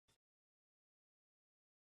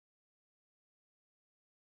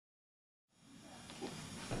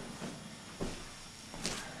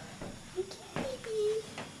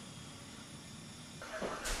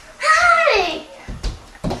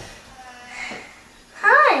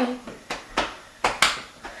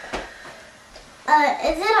Hi.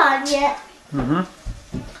 Is it on yet? Mm-hmm.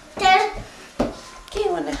 Dad? Okay,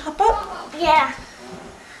 you want to hop up? Yeah.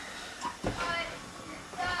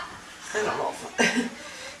 I don't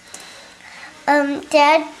know.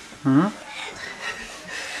 Dad? Hmm?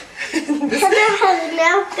 Heather has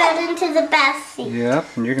now got into the bath seat. Yep,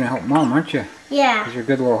 and you're going to help Mom, aren't you? Yeah. Because you're a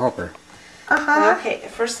good little helper. Uh-huh. Okay, the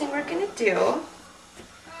first thing we're going to do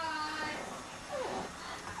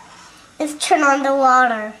is turn on the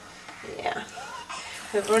water. Yeah.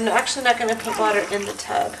 But we're actually not going to put water in the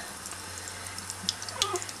tub.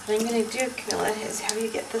 What I'm going to do, Camilla, is have you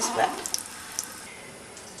get this wet.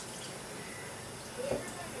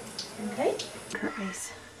 Okay. Her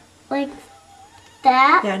eyes. Like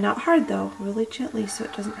that? Yeah, not hard though. Really gently so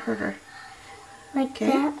it doesn't hurt her. Like Okay.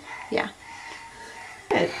 that? Yeah.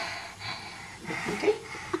 Good. Okay.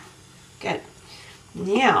 Good.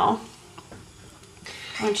 Now,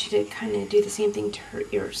 I want you to kind of do the same thing to her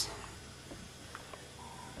ears.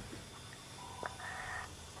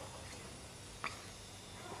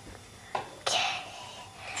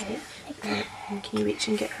 Okay. And can you reach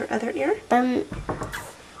and get her other ear?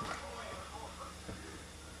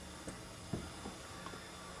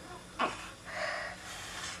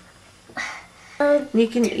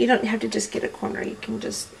 You don't have to just get a corner. You can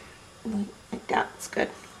just like that. It's good.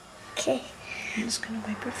 Okay. I'm just gonna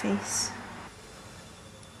wipe her face.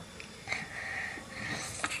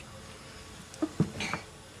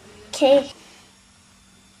 Okay.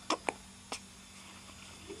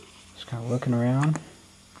 Just kind of looking around.